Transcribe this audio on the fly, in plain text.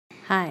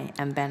Hi,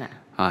 I'm Benna.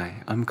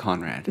 Hi, I'm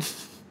Konrad.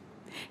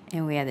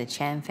 And we are the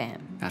Chan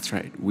fam. That's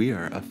right. We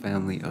are a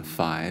family of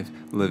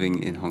 5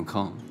 living in Hong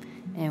Kong.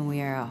 And we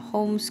are a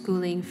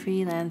homeschooling,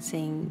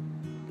 freelancing,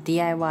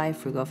 DIY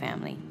frugal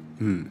family.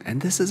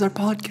 And this is our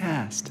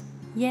podcast.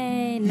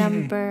 Yay,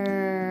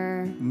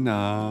 number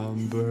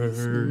 9.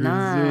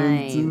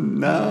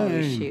 9.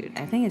 Oh, shoot.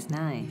 I think it's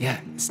 9.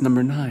 Yeah, it's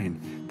number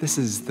 9. This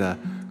is the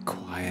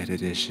quiet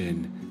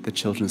edition, the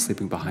children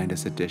sleeping behind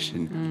us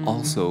edition.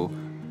 Also,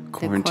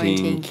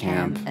 quarantine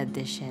camp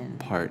edition.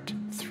 part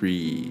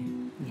 3.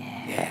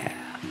 Yeah.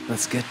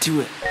 Let's get to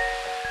it.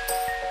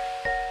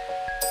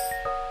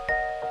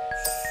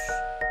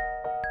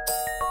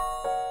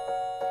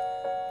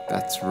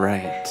 That's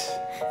right.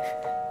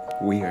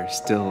 We are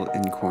still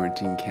in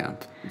quarantine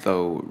camp,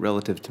 though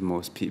relative to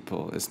most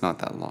people, it's not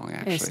that long,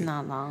 actually. It's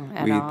not long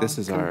at all, this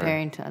is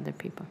comparing to other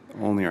people.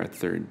 only our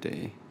 3rd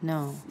day.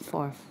 No,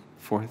 4th.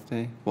 4th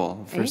day?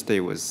 Well, first day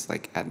was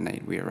like at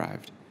night we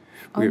arrived.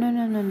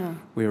 No.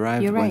 We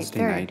arrived You're right,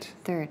 Wednesday night.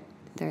 Third.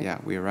 Yeah,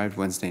 we arrived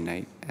Wednesday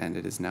night, and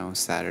it is now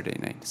Saturday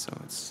night, so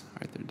it's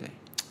our 3rd day.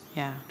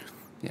 Yeah.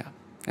 Yeah,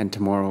 and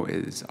tomorrow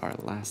is our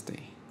last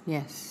day.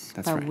 Yes,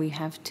 That's but right. we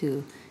have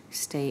to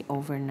stay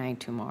overnight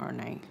tomorrow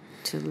night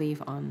to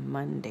leave on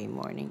Monday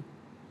morning.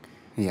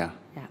 Yeah.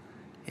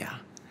 Yeah.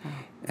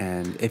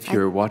 And if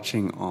you're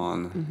watching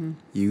on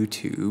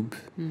YouTube,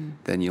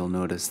 then you'll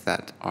notice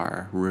that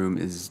our room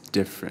is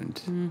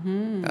different.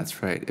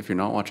 That's right. If you're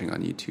not watching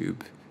on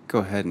YouTube, go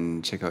ahead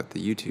and check out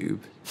the YouTube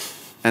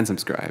and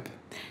subscribe.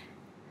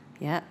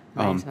 Yeah,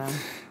 might as well.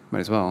 Might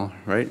as well,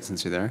 right?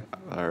 Since you're there.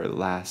 Our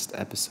last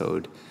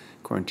episode,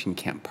 Quarantine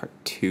Camp Part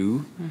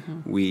 2,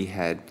 we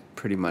had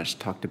pretty much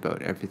talked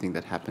about everything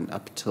that happened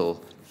up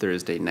till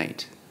Thursday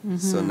night.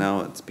 So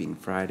now it's been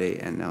Friday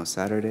and now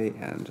Saturday,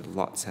 and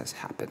lots has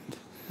happened.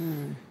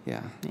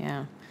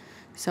 Yeah.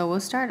 So we'll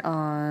start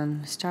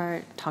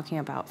talking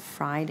about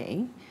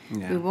Friday.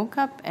 Yeah. We woke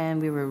up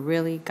and we were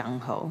really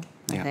gung-ho,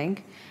 I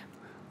think.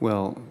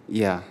 Well,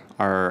 yeah,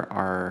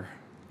 our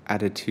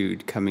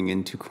attitude coming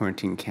into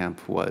quarantine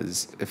camp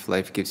was, if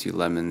life gives you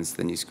lemons,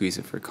 then you squeeze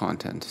it for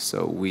content.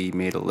 So we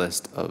made a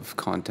list of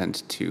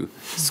content to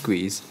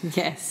squeeze.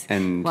 Yes,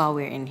 And while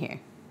we're in here.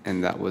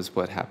 And that was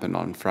what happened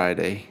on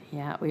Friday.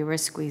 Yeah, we were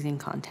squeezing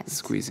content.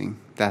 Squeezing.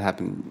 That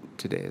happened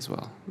today as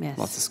well. Yes.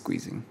 Lots of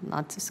squeezing.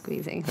 Lots of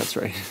squeezing. That's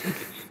right.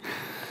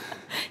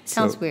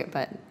 Sounds weird,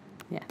 but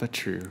yeah. But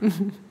true.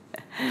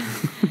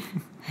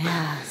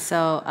 Yeah,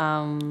 so...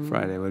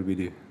 Friday, what did we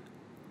do?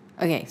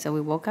 Okay, so we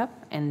woke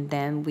up and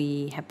then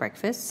we had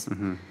breakfast.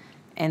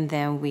 And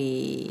then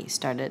we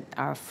started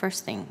our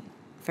first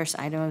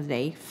item of the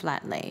day,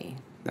 flat lay.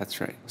 That's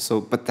right.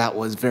 So, but that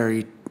was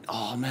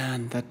oh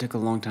man, that took a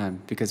long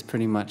time because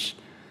pretty much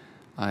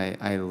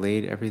I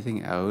laid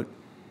everything out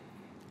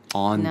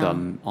on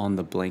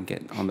the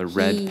blanket, on the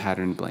red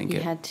pattern blanket.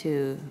 He had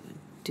to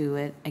do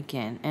it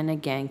again and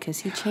again because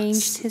he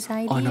changed his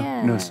ideas.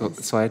 Oh no.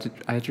 So I had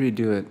to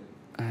redo it.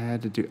 I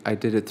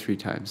did it 3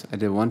 times. I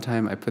did one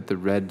time, I put the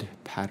red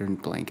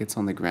patterned blankets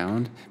on the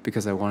ground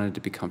because I wanted it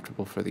to be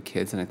comfortable for the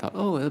kids, and I thought,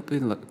 oh,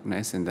 it'll look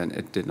nice, and then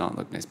it did not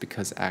look nice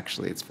because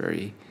actually it's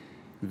very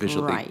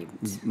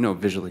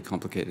visually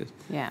complicated.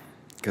 Yeah.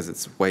 Because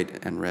it's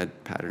white and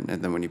red pattern,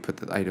 and then when you put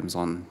the items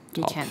on top,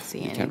 you can't see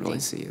anything. You can't really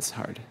see. It's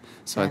hard.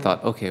 So I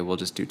thought, okay, we'll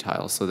just do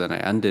tiles. So then I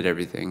undid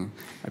everything.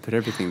 I put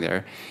everything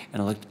there,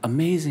 and it looked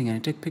amazing. And I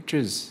took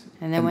pictures.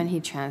 And then when he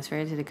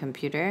transferred it to the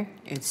computer,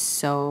 it's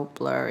so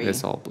blurry.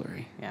 It's all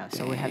blurry. Yeah,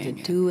 so we have to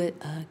do it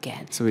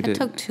again. So we did. It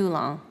took too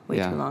long. Way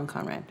too long,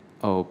 Konrad.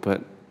 Oh,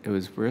 but it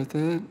was worth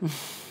it?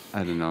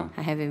 I don't know.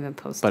 I haven't even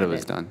posted it. But it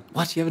was done.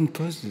 What? You haven't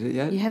posted it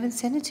yet? You haven't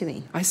sent it to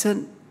me.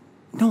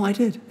 No, I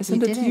did. I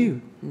sent it to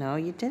you. No,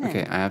 you didn't.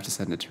 Okay, I have to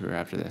send it to her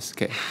after this.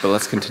 Okay, but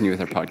let's continue with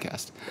our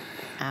podcast.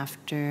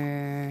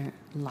 After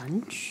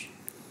lunch,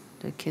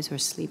 the kids were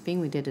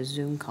sleeping. We did a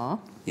Zoom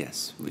call.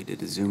 Yes, we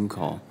did a Zoom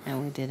call.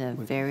 And we did a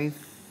very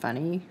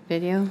funny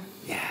video.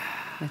 Yeah.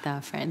 With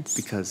our friends.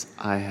 Because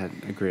I had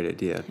a great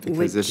idea.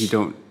 Because if you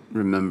don't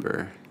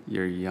remember,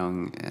 you're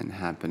young and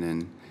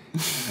happening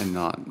and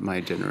not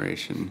my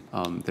generation.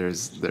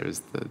 There's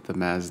the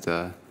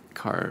Mazda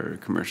car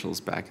commercials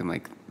back in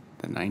like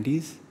the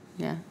 90s?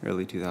 Yeah.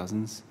 Early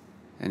 2000s.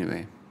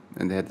 Anyway,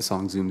 and they had the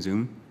song Zoom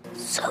Zoom.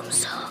 Zoom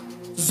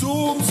Zoom.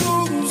 Zoom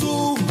Zoom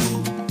Zoom.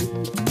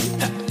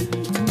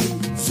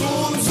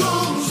 Zoom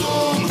Zoom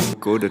Zoom.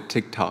 Go to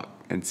TikTok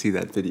and see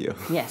that video.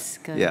 Yes,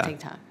 go to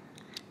TikTok.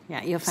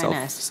 Yeah, you'll find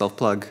us.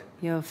 Self-plug.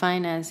 You'll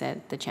find us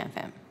at the Chan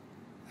Fam.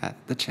 At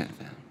the Chan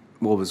Fam.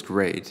 What was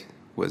great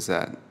was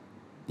that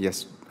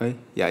yesterday.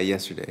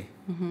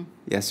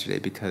 Yesterday,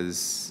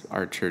 because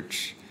our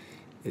church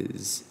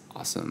is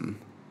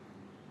awesome.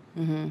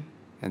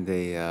 And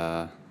they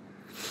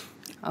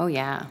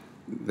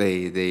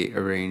they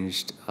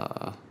arranged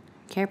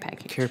care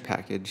package. Care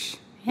package.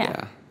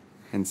 Yeah.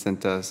 And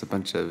sent us a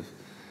bunch of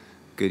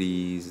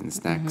goodies and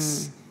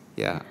snacks.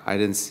 Yeah, I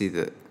didn't see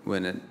that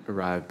when it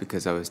arrived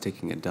because I was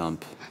taking a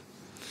dump.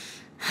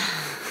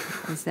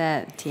 Is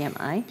that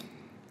TMI?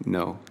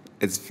 No,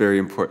 it's very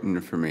important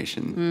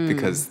information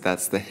because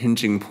that's the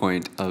hinging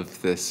point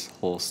of this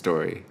whole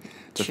story.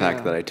 The fact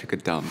True. that I took a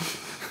dump.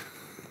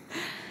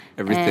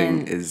 Everything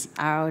And is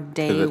our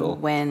day pivotal.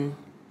 went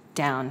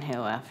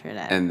downhill after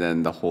that. And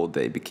then the whole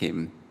day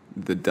became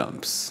the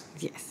dumps.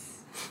 Yes.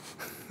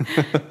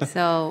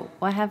 So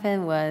what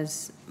happened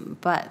was,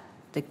 but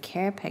the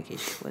care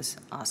package was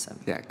awesome.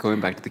 Yeah, going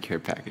back to the care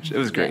package. It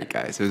was great,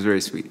 guys. It was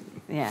very sweet.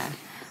 Yeah.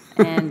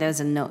 And there's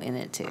a note in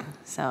it too.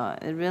 So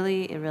it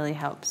really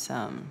helps,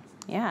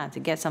 to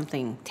get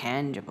something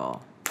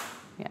tangible.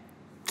 Yeah.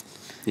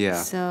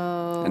 Yeah.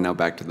 So. And now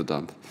back to the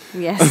dump.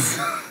 Yes.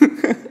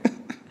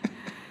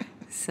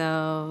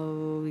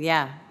 So,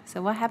 yeah.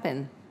 So what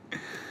happened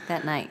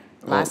that night,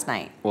 last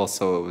night? Well,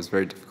 so it was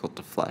very difficult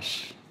to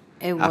flush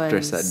It after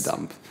was. said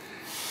dump.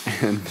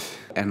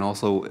 And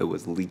also it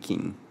was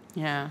leaking.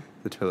 Yeah.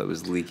 The toilet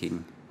was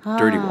leaking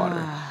dirty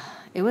water.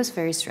 It was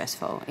very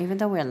stressful. Even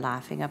though we're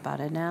laughing about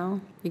it now,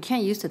 you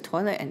can't use the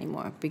toilet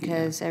anymore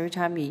because every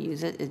time you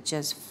use it, it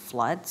just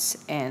floods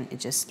and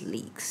it just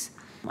leaks.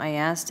 I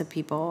asked the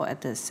people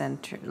at the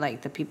center,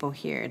 like the people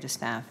here, the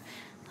staff,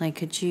 like,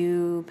 could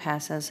you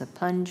pass us a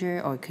plunger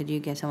or could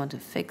you get someone to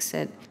fix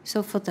it?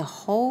 So for the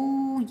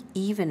whole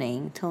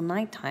evening till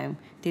nighttime,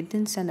 they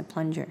didn't send a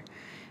plunger.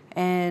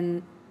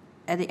 And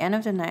at the end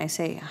of the night, I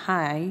say,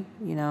 hi,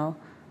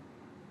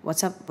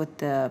 what's up with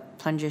the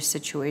plunger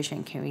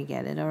situation? Can we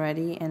get it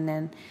already? And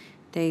then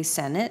they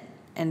sent it,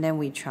 and then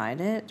we tried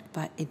it,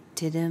 but it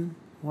didn't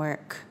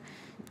work.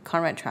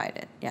 Konrad tried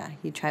it. Yeah,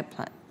 he tried,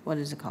 what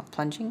is it called?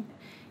 Plunging.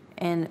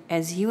 And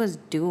as he was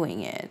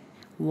doing it,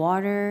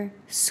 water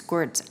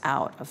squirts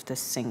out of the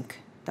sink,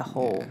 the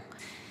hole. Yeah.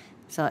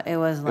 So it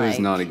was like... It was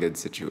not a good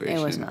situation.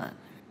 It was not.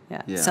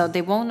 Yeah. So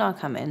they will not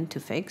come in to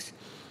fix.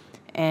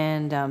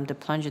 And the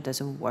plunger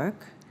doesn't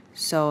work.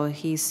 So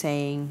he's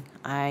saying,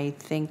 I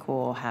think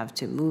we'll have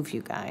to move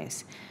you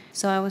guys.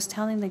 So I was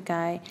telling the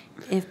guy,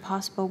 if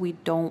possible, we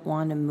don't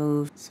want to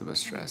move. Super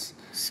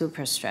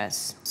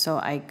stress. So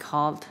I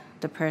called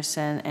the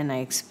person and I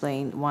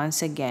explained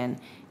once again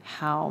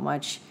how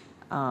much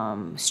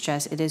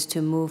stress it is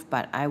to move,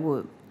 but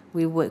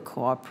we would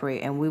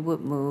cooperate and we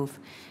would move.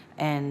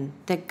 And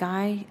the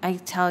guy, I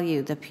tell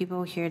you, the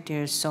people here,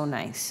 they're so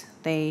nice.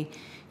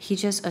 He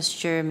just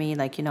assured me,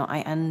 like,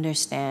 I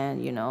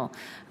understand,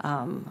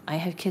 I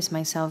have kids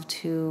myself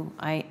too.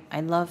 I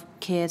love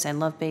kids, I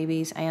love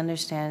babies. I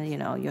understand,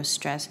 your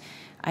stress.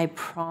 I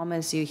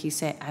promise you, he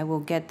said, I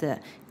will get the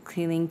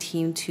cleaning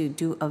team to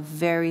do a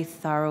very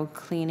thorough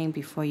cleaning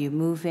before you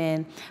move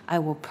in. I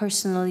will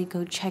personally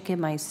go check it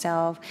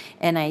myself.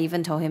 And I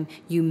even told him,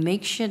 you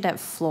make sure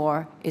that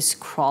floor is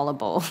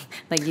crawlable.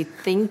 Like you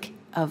think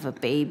of a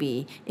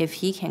baby, if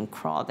he can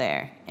crawl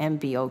there and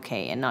be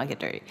okay and not get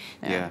dirty.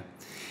 Yeah.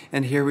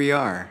 And here we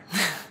are.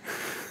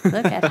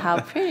 Look at how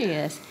pretty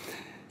it is.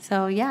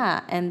 So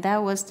yeah, and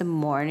that was the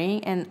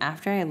morning. And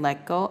after I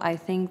let go, I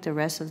think the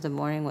rest of the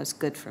morning was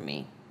good for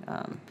me.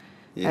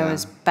 I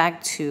was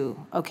back to,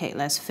 okay,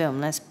 let's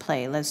film, let's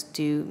play,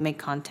 make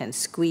content,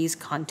 squeeze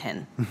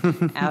content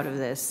out of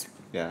this.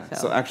 Yeah.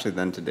 So actually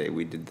then today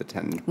we did the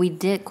 10. We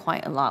did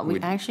quite a lot. We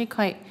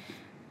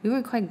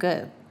were quite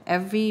good.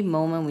 Every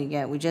moment we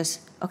get, we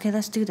just, okay,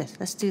 let's do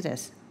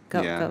this.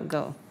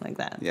 Go, like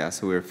that. Yeah,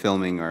 so we were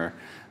filming our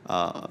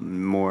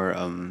more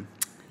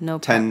no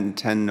 10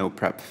 no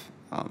prep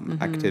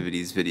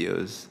activities,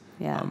 videos,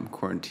 Yeah.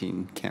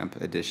 Quarantine camp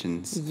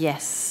editions.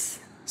 Yes.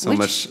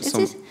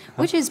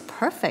 Which is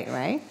perfect,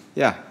 right?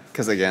 Yeah,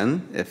 because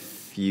again,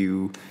 if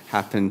you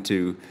happen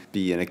to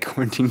be in a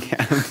quarantine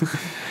camp,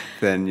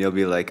 then you'll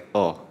be like,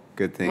 oh,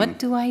 good thing. What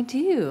do I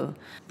do?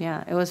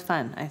 Yeah, it was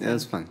fun, I think. It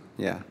was fun,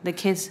 yeah. The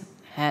kids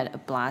had a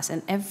blast,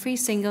 and every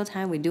single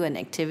time we do an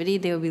activity,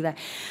 they will be like,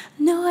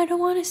 no, I don't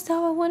want to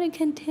stop, I want to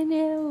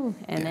continue.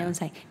 And then it was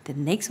like, the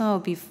next one will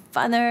be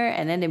funner,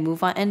 and then they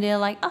move on, and they're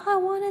like, oh, I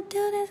want to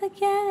do this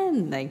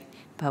again.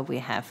 But we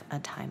have a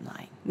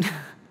timeline.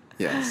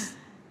 Yes.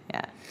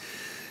 Yeah.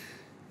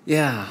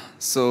 Yeah,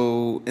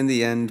 so in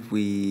the end,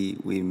 we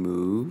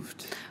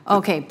moved.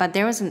 Okay, but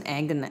there was an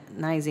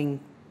agonizing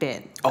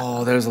bit.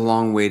 Oh, there's a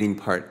long waiting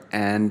part,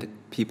 and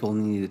people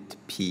needed to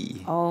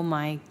pee. Oh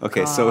my god.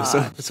 Okay,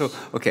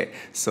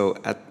 so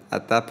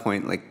at that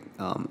point, like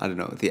I don't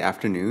know, the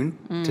afternoon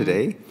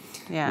today,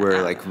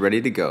 we're like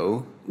ready to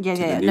go.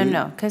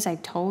 No, because I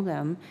told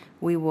them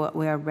we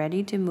are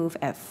ready to move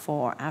at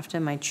 4 after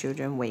my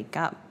children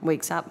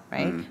wakes up,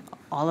 right?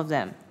 All of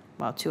them.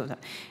 Well, 2 of them.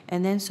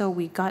 And then so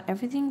we got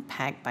everything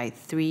packed by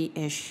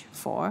 3-ish,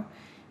 4.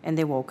 And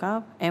they woke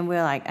up and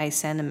we're like, I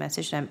sent a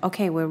message to them,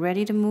 okay, we're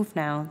ready to move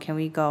now. Can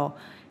we go?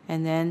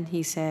 And then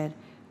he said,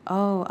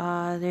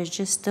 there's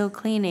just still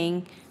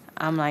cleaning.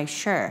 I'm like,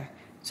 sure.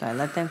 So I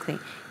let them clean.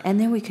 And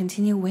then we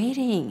continue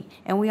waiting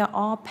and we are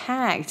all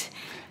packed.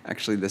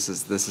 Actually, this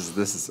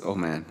is oh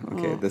man.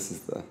 Okay, this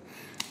is the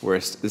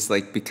worst. It's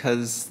like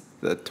because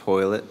the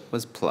toilet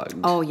was plugged.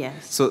 Oh,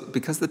 yes. So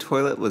because the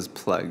toilet was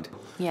plugged.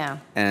 Yeah.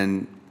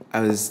 And I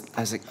was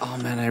like, oh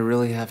man, I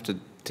really have to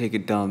take a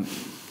dump.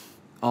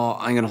 Oh,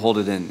 I'm gonna hold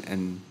it in,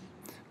 and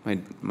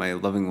my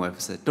loving wife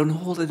said, "Don't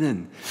hold it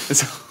in." And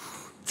so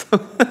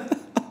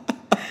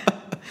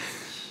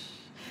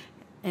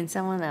And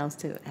someone else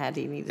too,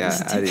 Addie needed yeah,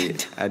 to do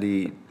it.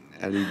 Addie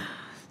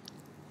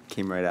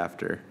came right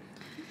after.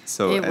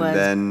 So It was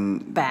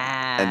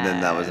bad. And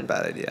then that was a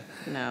bad idea.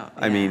 No.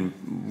 I mean,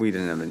 we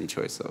didn't have any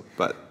choice though,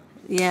 but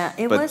yeah,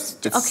 it but was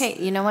it's- okay.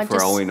 You know what?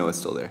 For all we know, it's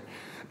still there.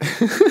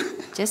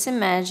 Just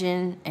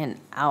imagine an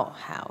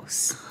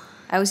outhouse.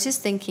 I was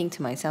just thinking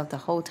to myself the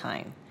whole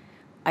time.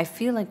 I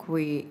feel like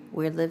we're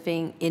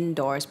living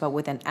indoors, but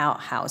with an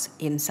outhouse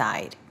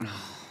inside.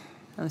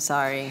 I'm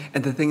sorry.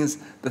 And the thing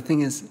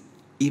is,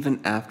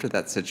 even after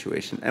that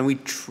situation, and we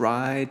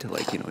tried to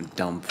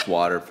dump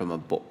water from a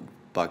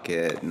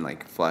bucket and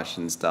like flush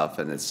and stuff,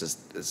 and it's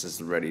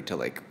just ready to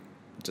like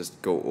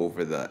just go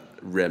over the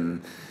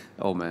rim.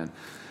 Oh man.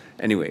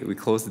 Anyway, we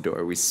closed the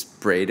door. We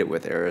sprayed it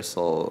with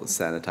aerosol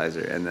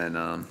sanitizer, and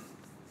then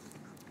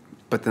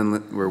but then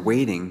we're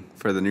waiting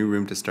for the new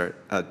room to start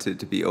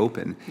to be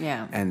open.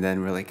 Yeah. And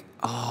then we're like,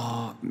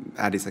 oh,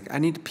 Addie's like, I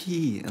need to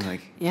pee, and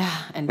like. Yeah,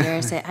 and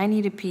Dara said, I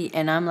need to pee.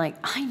 And I'm like,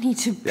 I need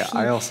to pee. Yeah,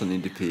 I also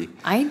need to pee.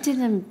 I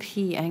didn't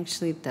pee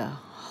actually the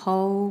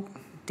whole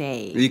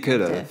day. You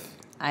could have.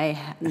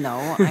 No,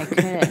 I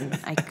couldn't.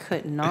 I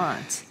could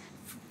not.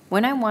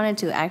 When I wanted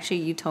to,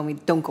 actually, you told me,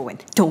 don't go in,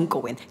 don't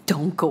go in,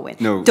 don't go in,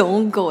 No.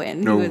 don't go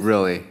in. No,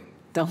 really.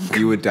 Don't go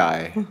You would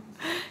die.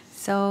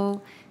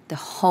 So the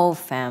whole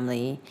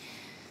family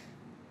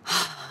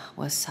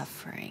was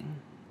suffering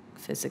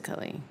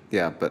physically.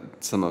 Yeah,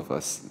 but some of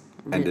us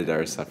ended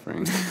our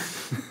suffering.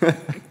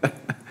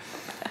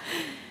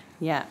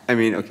 Yeah. I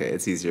mean, okay,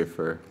 it's easier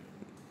for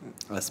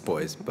us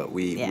boys, but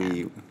we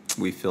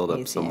filled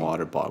up some Easier.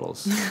 water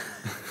bottles.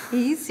 Are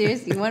you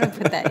serious? You want to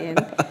put that in?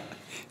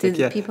 Do Like,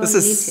 yeah, people this need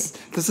is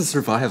to? this is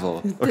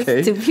survival.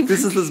 Okay, do people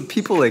this is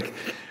people like,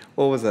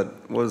 what was that?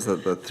 What was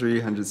that? The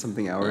 300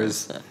 something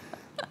hours.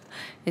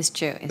 It's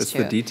true. It's It's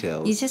true. the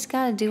details. You just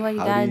gotta do what you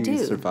How gotta do you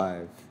do.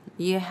 survive?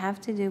 You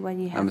have to do what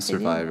you have to do. I'm a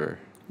survivor.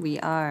 We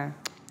are.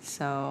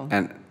 So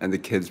And the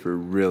kids were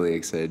really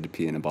excited to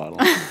pee in a bottle.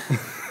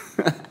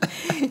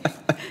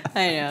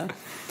 I know.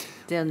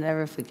 They'll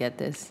never forget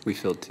this. We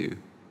filled 2.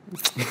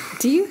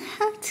 Do you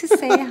have to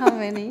say how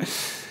many?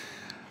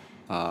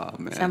 Oh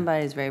man.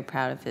 Somebody's very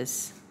proud of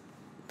his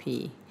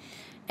pee.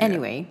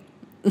 Anyway,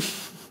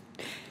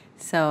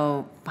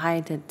 so by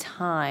the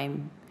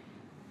time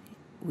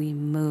we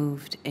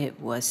moved, it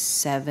was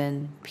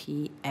 7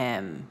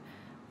 p.m.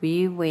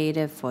 We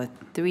waited for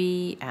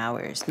 3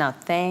 hours. Now,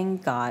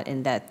 thank God,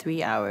 in that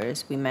 3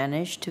 hours, we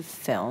managed to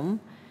film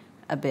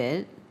a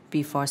bit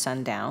before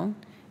sundown.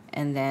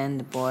 And then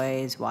the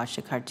boys watched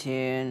a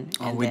cartoon.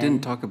 Oh, and we then,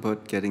 didn't talk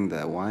about getting the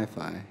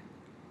Wi-Fi.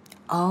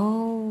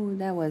 Oh,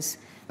 that was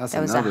a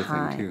another thing,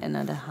 high, too.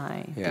 another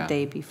high Yeah. the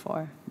day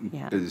before.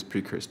 Yeah. It was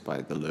precursed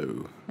by the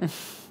low.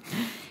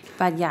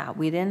 But yeah,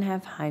 we didn't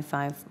have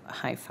Wi-Fi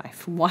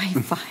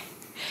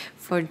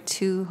for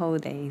 2 whole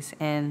days.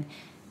 And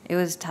it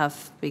was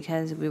tough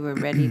because we were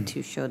ready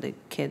to show the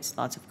kids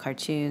lots of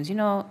cartoons. You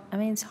know, I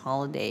mean, it's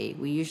holiday.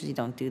 We usually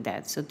don't do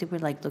that. So they were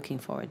like looking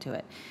forward to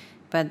it.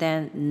 But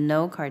then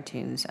no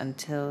cartoons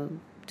until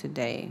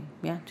today.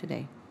 Yeah,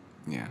 today.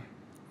 Yeah.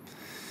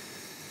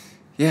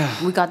 Yeah.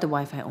 We got the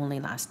Wi-Fi only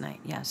last night.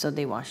 Yeah, so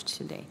they watched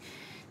today.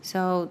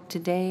 So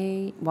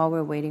today, while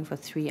we're waiting for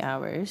 3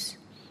 hours,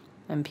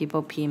 and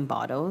people pee in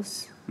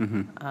bottles,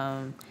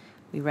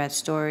 we read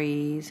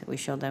stories, we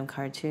showed them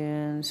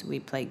cartoons, we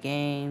played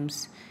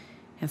games,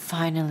 and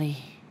finally,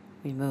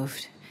 we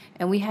moved.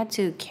 And we had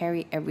to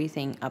carry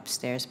everything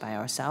upstairs by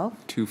ourselves.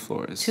 2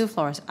 floors. 2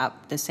 floors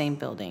up the same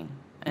building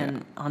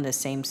and on the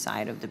same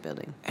side of the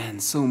building.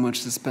 And so much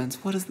suspense.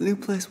 What is the new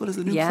place? What is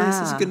the new place?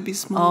 Is Yeah. it going to be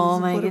small? Oh,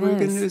 my what are we going to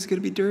goodness. do? Is it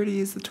going to be dirty?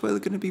 Is the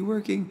toilet going to be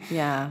working?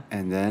 Yeah.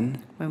 And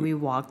then When we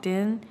walked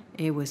in,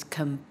 it was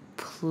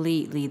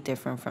completely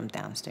different from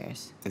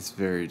downstairs. it's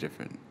very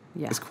different.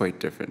 Yeah. It's quite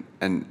different.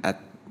 And at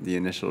the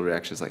initial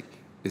reaction is like,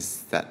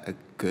 is that a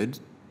good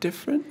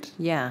different?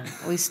 Yeah,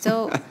 we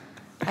still,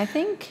 I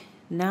think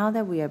now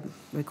that we are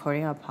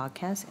recording our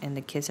podcast and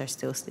the kids are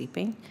still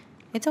sleeping,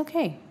 it's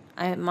okay.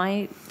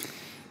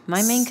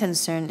 My main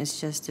concern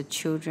is just the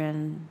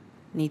children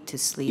need to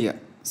sleep. Yeah.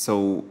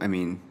 So, I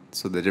mean,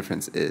 so the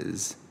difference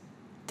is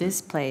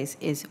This place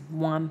is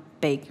one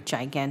big,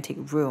 gigantic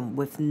room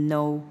with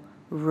no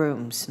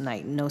rooms,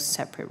 like no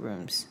separate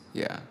rooms.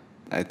 yeah.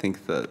 I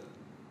think that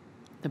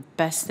The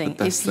best thing,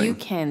 best if you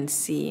thing. can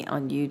see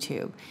on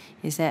YouTube,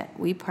 is that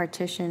we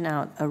partitioned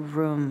out a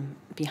room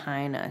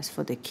behind us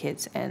for the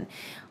kids, and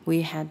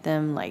we had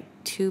them like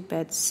 2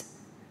 beds,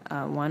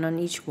 one on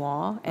each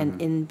wall,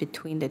 and in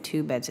between the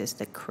 2 beds is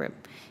the crib.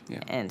 Yeah.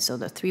 And so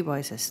the 3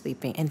 boys are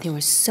sleeping, and they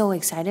were so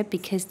excited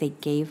because they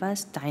gave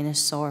us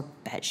dinosaur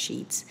bed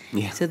sheets.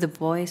 Yeah. So the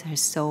boys are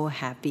so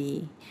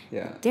happy.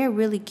 Yeah. They're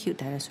really cute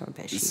dinosaur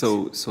bed sheets.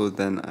 So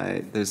then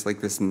there's like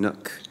this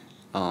nook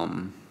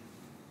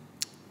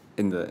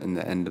in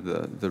the end of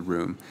the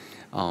room,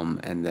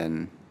 and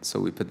then so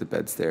we put the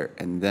beds there,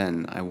 and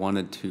then I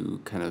wanted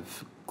to kind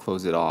of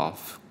close it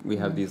off. We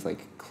have these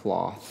like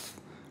cloth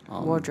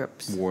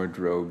Wardrobes.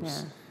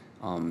 Wardrobes.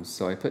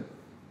 So I put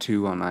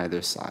 2 on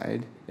either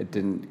side. It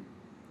didn't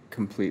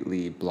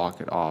completely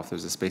block it off.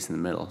 There's a space in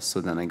the middle.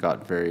 So then I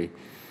got very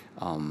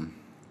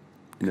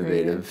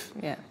innovative.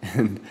 Yeah.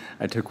 And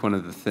I took one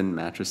of the thin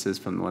mattresses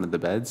from one of the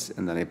beds,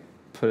 and then I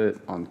put it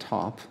on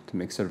top to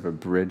make sort of a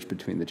bridge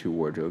between the 2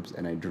 wardrobes,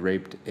 and I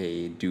draped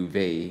a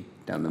duvet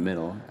down the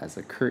middle as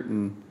a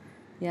curtain.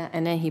 Yeah,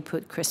 and then he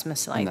put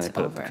Christmas lights And then I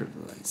put over. up the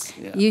Christmas lights.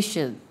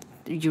 Yeah.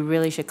 You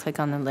really should click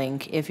on the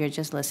link. If you're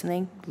just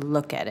listening,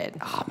 look at it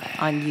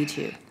on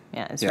YouTube.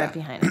 Yeah, it's right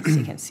behind us.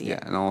 You can see it. Yeah,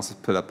 and I'll also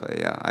put up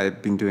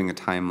I've been doing a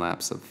time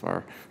lapse of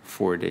our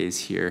 4 days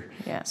here.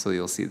 Yeah. So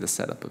you'll see the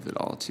setup of it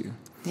all too.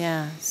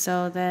 Yeah,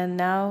 so then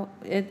now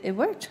it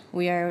worked.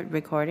 We are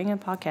recording a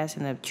podcast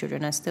and the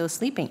children are still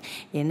sleeping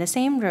in the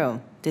same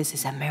room. This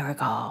is a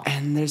miracle.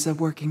 And there's a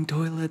working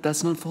toilet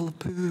that's not full of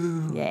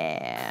poo.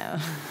 Yeah.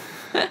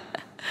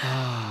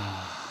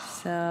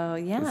 So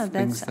yeah, The that's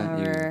things that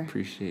you our.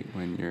 appreciate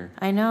when you're.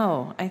 I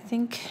know. I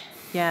think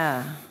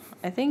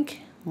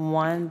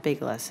one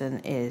big lesson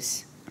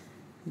is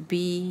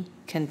be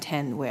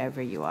content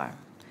wherever you are.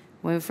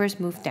 When we first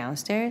moved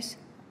downstairs,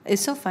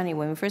 it's so funny.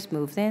 When we first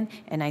moved in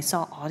and I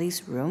saw all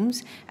these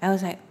rooms, I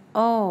was like,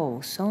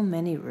 oh, so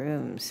many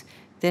rooms.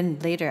 Then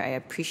later I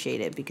appreciate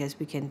it because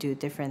we can do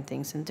different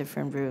things in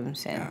different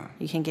rooms and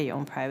you can get your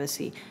own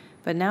privacy.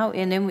 But now,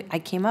 and then I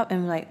came up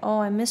and I'm like, oh,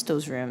 I miss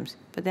those rooms.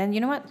 But then,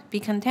 you know what? Be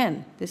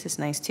content. This is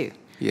nice too.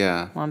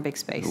 Yeah. One big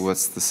space.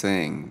 What's the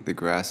saying? The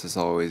grass is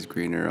always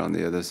greener on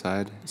the other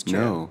side? It's true.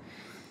 No.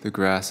 The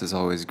grass is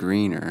always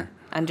greener.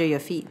 Under your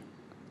feet.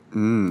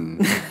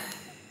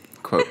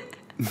 Quote.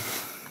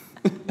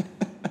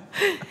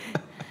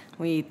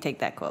 We take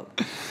that quote.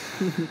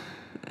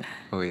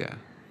 Oh, yeah.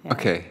 Yeah.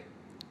 Okay.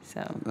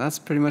 So, That's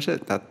pretty much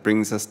it. That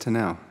brings us to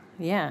now.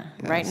 yeah,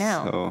 right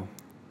now.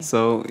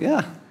 So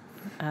yeah.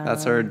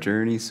 That's our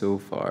journey so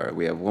far.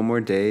 We have one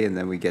more day and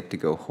then we get to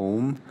go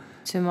home.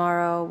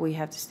 Tomorrow we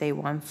have to stay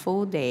one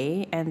full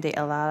day, and they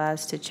allow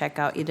us to check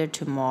out either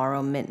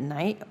tomorrow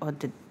midnight or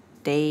the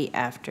day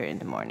after in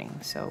the morning.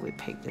 So we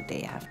picked the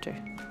day after.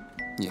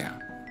 Yeah.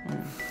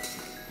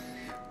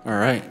 All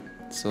right.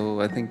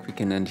 So I think we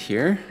can end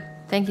here.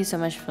 Thank you so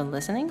much for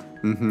listening,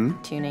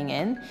 tuning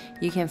in.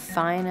 You can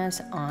find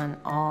us on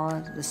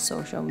all the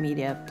social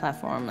media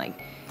platforms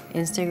like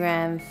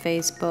Instagram,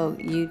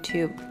 Facebook,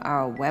 YouTube,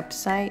 our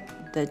website,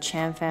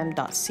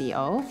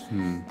 thechanfam.co,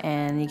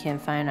 and you can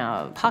find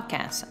our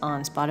podcast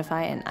on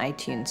Spotify and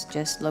iTunes.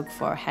 Just look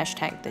for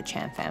hashtag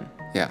 #thechanfam.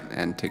 Yeah,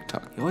 and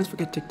TikTok. You always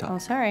forget TikTok. Oh,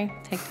 sorry,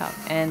 TikTok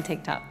and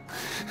TikTok.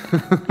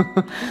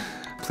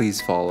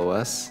 Please follow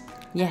us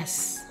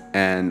Yes.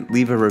 and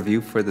leave a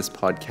review for this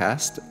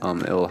podcast.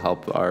 It will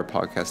help our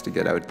podcast to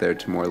get out there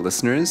to more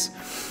listeners.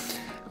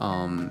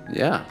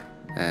 Yeah,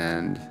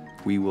 and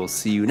we will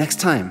see you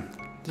next time.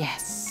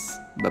 Yes.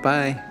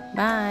 Bye-bye.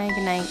 Bye.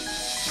 Good night.